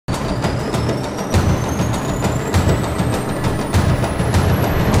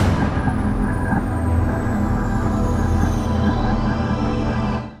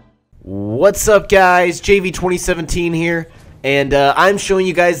What's up, guys? JV2017 here, and I'm showing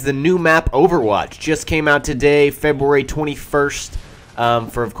you guys the new map Overwatch. Just came out today, February 21st,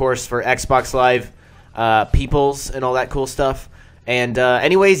 of course, for Xbox Live peoples and all that cool stuff. And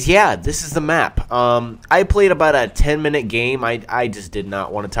anyways, yeah, this is the map. I played about a 10-minute game. I just did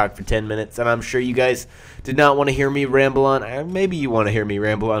not want to talk for 10 minutes, and I'm sure you guys did not want to hear me ramble on. Maybe you want to hear me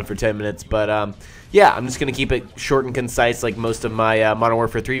ramble on for 10 minutes, but yeah, I'm just going to keep it short and concise like most of my Modern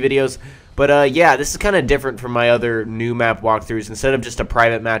Warfare 3 videos. But yeah, this is kind of different from my other new map walkthroughs. Instead of just a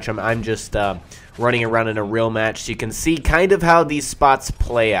private match, I'm just running around in a real match, so you can see kind of how these spots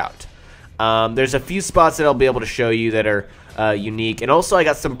play out. There's a few spots that I'll be able to show you that are unique, and also I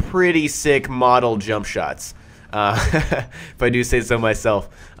got some pretty sick model jump shots, if I do say so myself.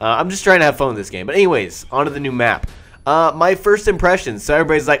 I'm just trying to have fun with this game. But anyways, on to the new map. My first impressions. So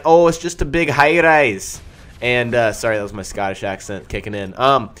everybody's like, oh, it's just a big high-rise. And sorry, that was my Scottish accent kicking in.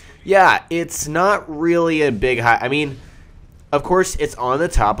 Yeah, it's not really a big high. I mean, of course, it's on the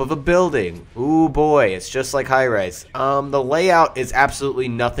top of a building. Ooh boy, it's just like high-rise. The layout is absolutely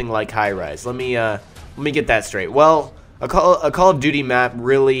nothing like high-rise. Let me get that straight. Well, a Call of Duty map,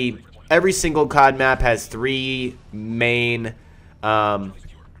 really, every single COD map has three main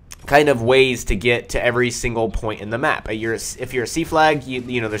kind of ways to get to every single point in the map. If you're a C flag,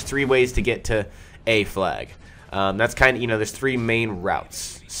 you know, there's three ways to get to A flag. That's kind of, you know, there's three main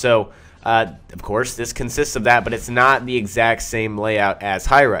routes. So, of course, this consists of that, but it's not the exact same layout as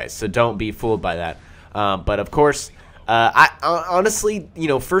high-rise, so don't be fooled by that. But, of course, honestly, you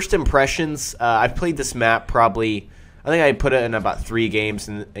know, first impressions, I've played this map probably, I think I put it in about 3 games,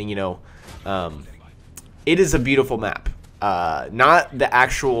 and you know, it is a beautiful map. Not the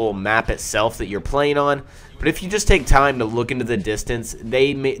actual map itself that you're playing on, but if you just take time to look into the distance,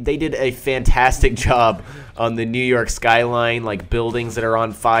 they did a fantastic job on the New York skyline, like buildings that are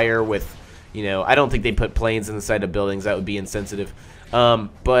on fire with, you know, I don't think they put planes inside of buildings. That would be insensitive.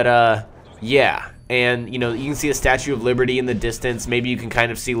 Yeah, and you know, you can see the Statue of Liberty in the distance. Maybe you can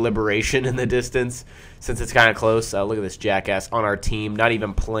kind of see Liberation in the distance since it's kind of close. Look at this jackass on our team, not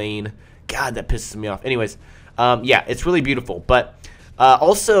even playing. God, that pisses me off. Anyways, yeah, it's really beautiful. But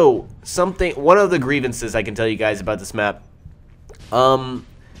also, one of the grievances I can tell you guys about this map,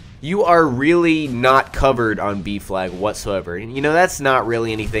 you are really not covered on B flag whatsoever. You know, that's not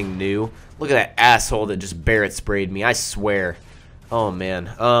really anything new. Look at that asshole that just Barrett sprayed me, I swear. Oh,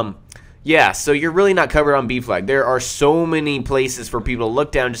 man. Yeah, so you're really not covered on B flag. There are so many places for people to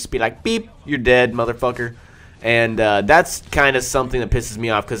look down and just be like, beep, you're dead, motherfucker. And that's kind of something that pisses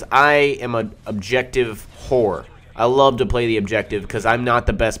me off, because I am an objective whore. I love to play the objective because I'm not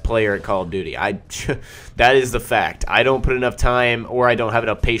the best player at Call of Duty. That is the fact. I don't put enough time, or I don't have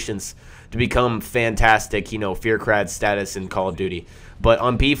enough patience to become fantastic, you know, Fearcrad status in Call of Duty. But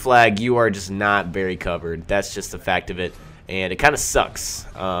on B flag, you are just not very covered. That's just the fact of it. And it kind of sucks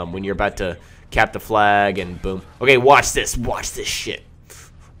when you're about to cap the flag and boom. Okay, watch this. Watch this shit.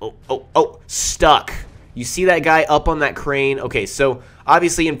 Oh, stuck. You see that guy up on that crane? Okay, so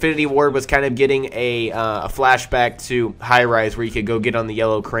obviously Infinity Ward was kind of getting a flashback to high-rise where you could go get on the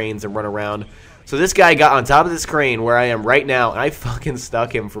yellow cranes and run around. So this guy got on top of this crane where I am right now, and I fucking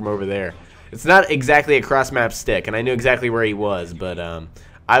stuck him from over there. It's not exactly a cross-map stick, and I knew exactly where he was, but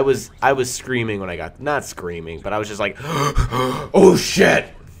I was screaming when I got, not screaming, but I was just like, oh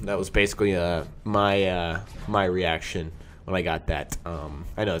shit! That was basically my reaction when I got that.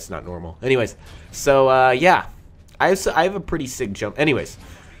 I know it's not normal. Anyways, so yeah, I have a pretty sick jump. Anyways,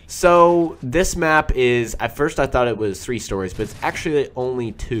 so this map is, at first I thought it was 3 stories, but it's actually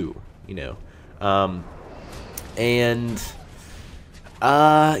only 2. You know, and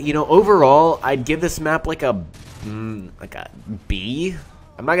you know, overall, I'd give this map like a B.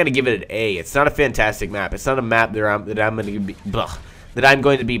 I'm not gonna give it an A. It's not a fantastic map. It's not a map that I'm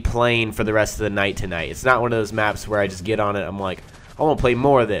going to be playing for the rest of the night tonight. It's not one of those maps where I just get on it, I'm like, I want to play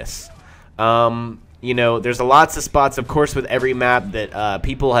more of this. You know, there's lots of spots, of course, with every map that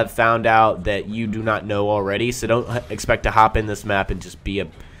people have found out that you do not know already, so don't expect to hop in this map and just be a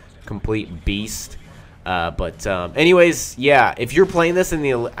complete beast. Anyways, yeah, if you're playing this in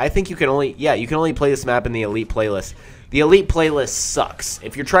the, I think you can only play this map in the Elite playlist. The Elite playlist sucks.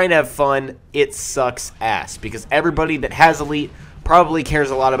 If you're trying to have fun, it sucks ass, because everybody that has Elite probably cares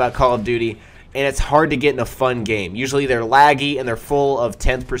a lot about Call of Duty, and it's hard to get in a fun game. Usually they're laggy and they're full of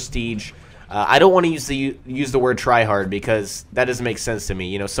 10th prestige. I don't want to use the word try hard, because that doesn't make sense to me.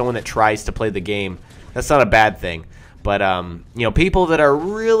 You know, someone that tries to play the game, that's not a bad thing. But you know, people that are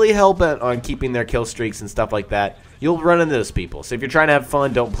really hell-bent on keeping their kill streaks and stuff like that, you'll run into those people. So if you're trying to have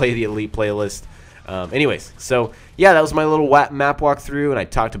fun, don't play the Elite playlist. Anyways, so yeah, that was my little map walkthrough, and I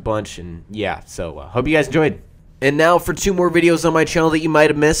talked a bunch, and yeah, so hope you guys enjoyed. And now for 2 more videos on my channel that you might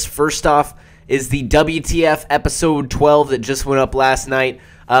have missed. First off is the WTF episode 12 that just went up last night.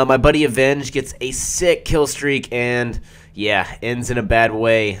 My buddy Avenge gets a sick kill streak and, yeah, ends in a bad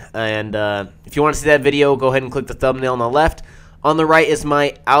way. And if you want to see that video, go ahead and click the thumbnail on the left. On the right is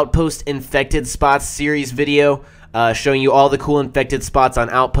my Outpost Infected Spots series video, showing you all the cool infected spots on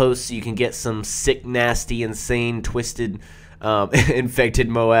Outposts so you can get some sick, nasty, insane, twisted, infected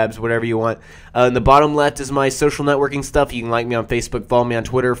Moabs, whatever you want. In the bottom left is my social networking stuff. You can like me on Facebook, follow me on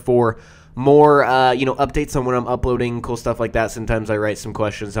Twitter for more, updates on when I'm uploading, cool stuff like that. Sometimes I write some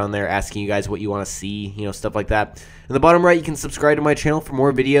questions on there asking you guys what you want to see, stuff like that. In the bottom right, you can subscribe to my channel for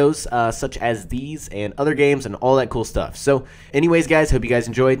more videos such as these and other games and all that cool stuff. So anyways, guys, hope you guys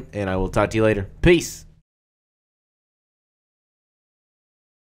enjoyed, and I will talk to you later. Peace.